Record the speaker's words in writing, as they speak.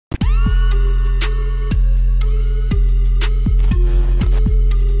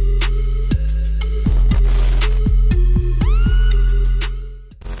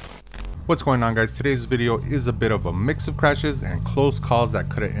What's going on, guys? Today's video is a bit of a mix of crashes and close calls that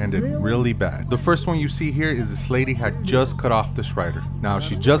could have ended really bad. The first one you see here is this lady had just cut off this rider. Now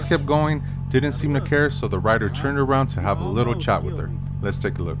she just kept going, didn't seem to care, so the rider turned around to have a little chat with her. Let's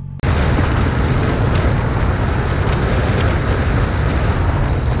take a look.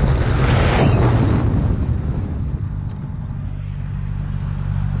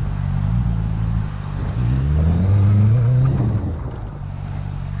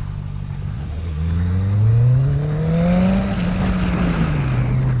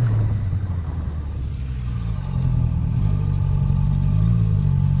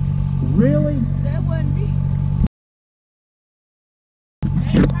 Really? That wasn't me.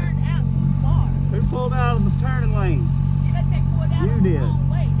 They turned out too far. Who pulled out of the turning lane? Yeah, they pulled out You the did. wrong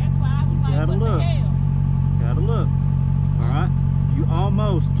way. That's why I was like, Gotta what look. the hell? Gotta look. Alright? You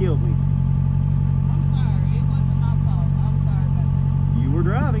almost killed me. I'm sorry. It wasn't my fault. I'm sorry about that. You were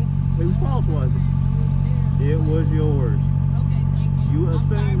driving. Whose fault was it? It was yours. Okay, thank you. You I'm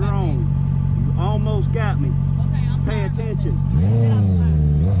sorry assumed about wrong. You almost got me. that. Okay, I'm Pay sorry about attention. that.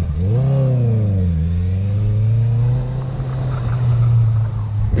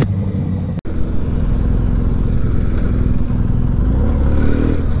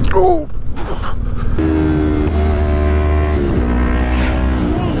 Oh!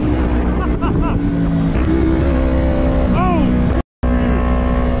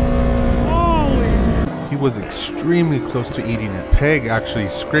 He was extremely close to eating it. Peg actually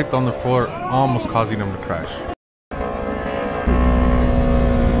scraped on the floor, almost causing him to crash.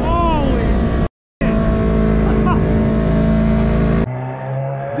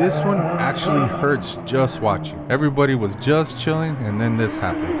 This one actually hurts just watching. Everybody was just chilling and then this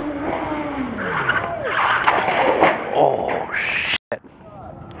happened. Oh shit.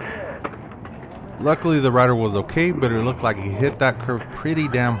 Luckily the rider was okay, but it looked like he hit that curve pretty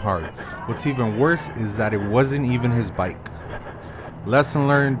damn hard. What's even worse is that it wasn't even his bike. Lesson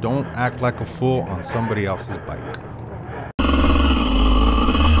learned, don't act like a fool on somebody else's bike.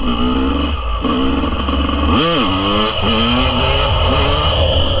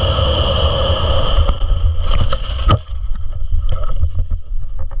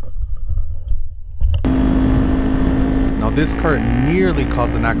 This car nearly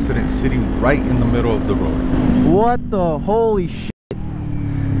caused an accident sitting right in the middle of the road. What the holy shit?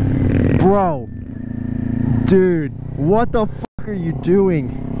 Bro. Dude, what the fuck are you doing?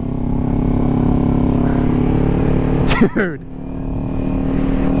 Dude.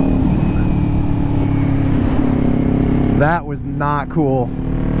 That was not cool.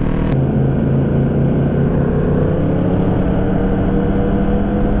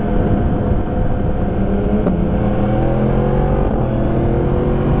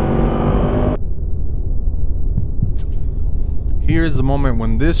 Here's the moment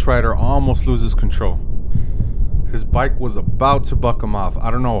when this rider almost loses control. His bike was about to buck him off. I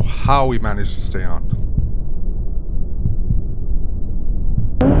don't know how he managed to stay on.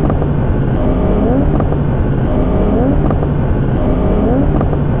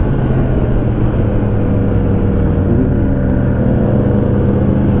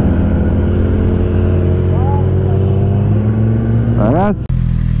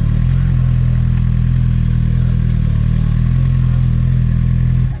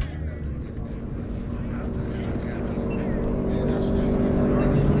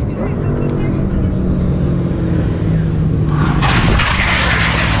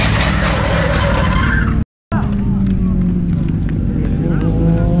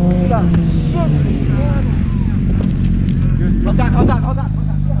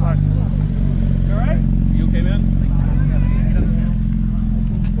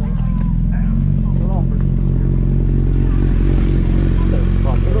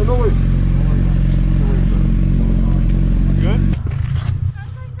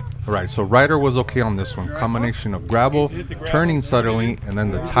 Alright, so rider was okay on this one. Combination of gravel, turning suddenly, and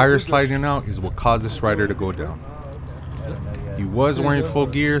then the tire sliding out is what caused this rider to go down. He was wearing full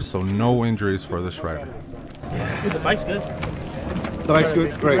gear, so no injuries for this rider. The bike's good. The bike's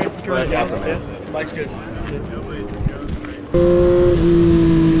good? Great. That's awesome, man. The bike's good.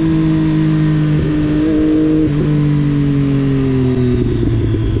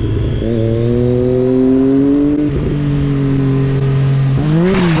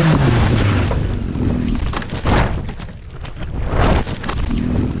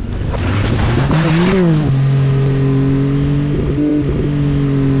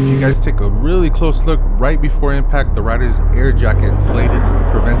 Guys, take a really close look. Right before impact, the rider's air jacket inflated,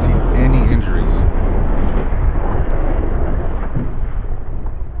 preventing any injuries.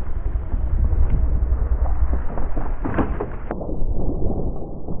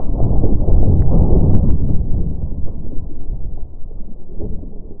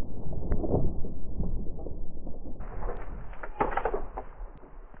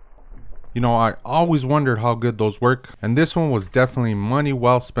 You know, I always wondered how good those work, and this one was definitely money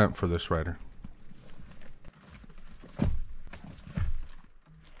well spent for this rider.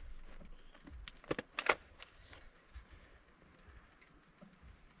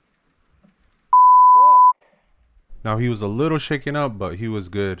 Now he was a little shaken up, but he was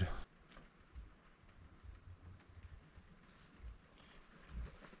good.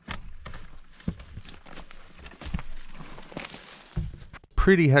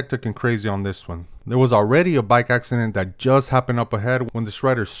 Pretty hectic and crazy on this one. There was already a bike accident that just happened up ahead when this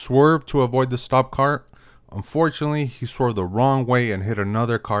rider swerved to avoid the stop car. Unfortunately, he swerved the wrong way and hit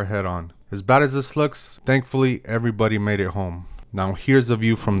another car head on. As bad as this looks, thankfully everybody made it home. Now here's a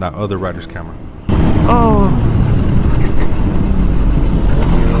view from that other rider's camera. Oh.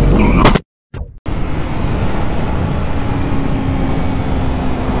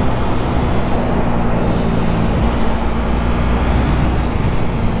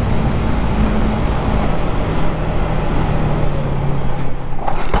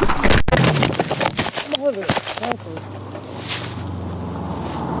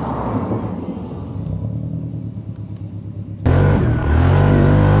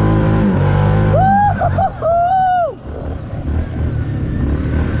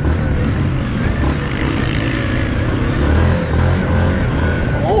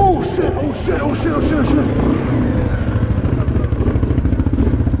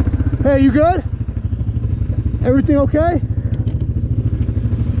 Hey, you good? Everything okay?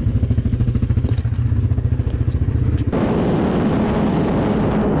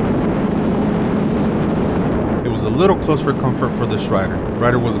 It was a little close for comfort for this rider.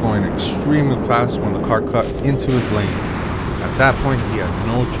 Rider was going extremely fast when the car cut into his lane. At that point, he had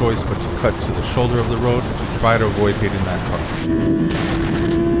no choice but to cut to the shoulder of the road to try to avoid hitting that car.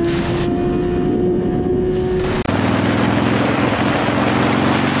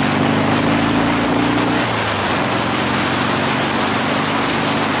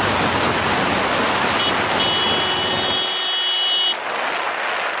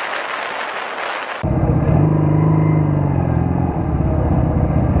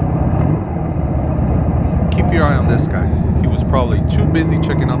 Keep your eye on this guy. He was probably too busy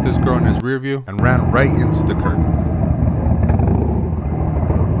checking out this girl in his rear view and ran right into the curb.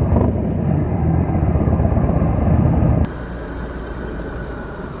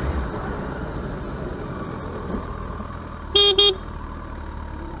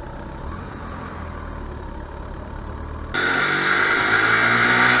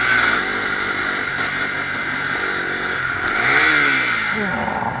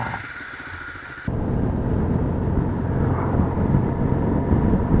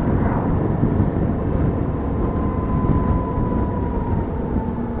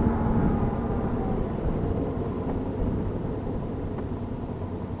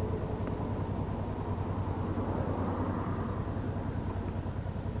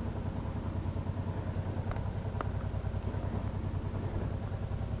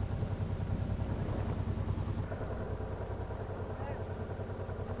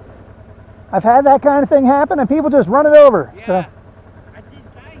 I've had that kind of thing happen and people just run it over. Yeah. So I think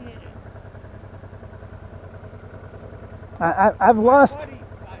I hit it. I've lost Buddy's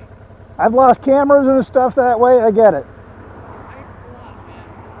bike. I've lost cameras and stuff that way. I get it. Thanks a lot, man.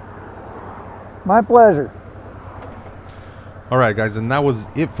 My pleasure. Alright guys, and that was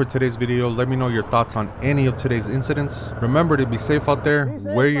it for today's video. Let me know your thoughts on any of today's incidents. Remember to be safe out there,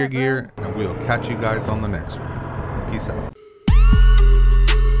 wear your gear, and we'll catch you guys on the next one. Peace out.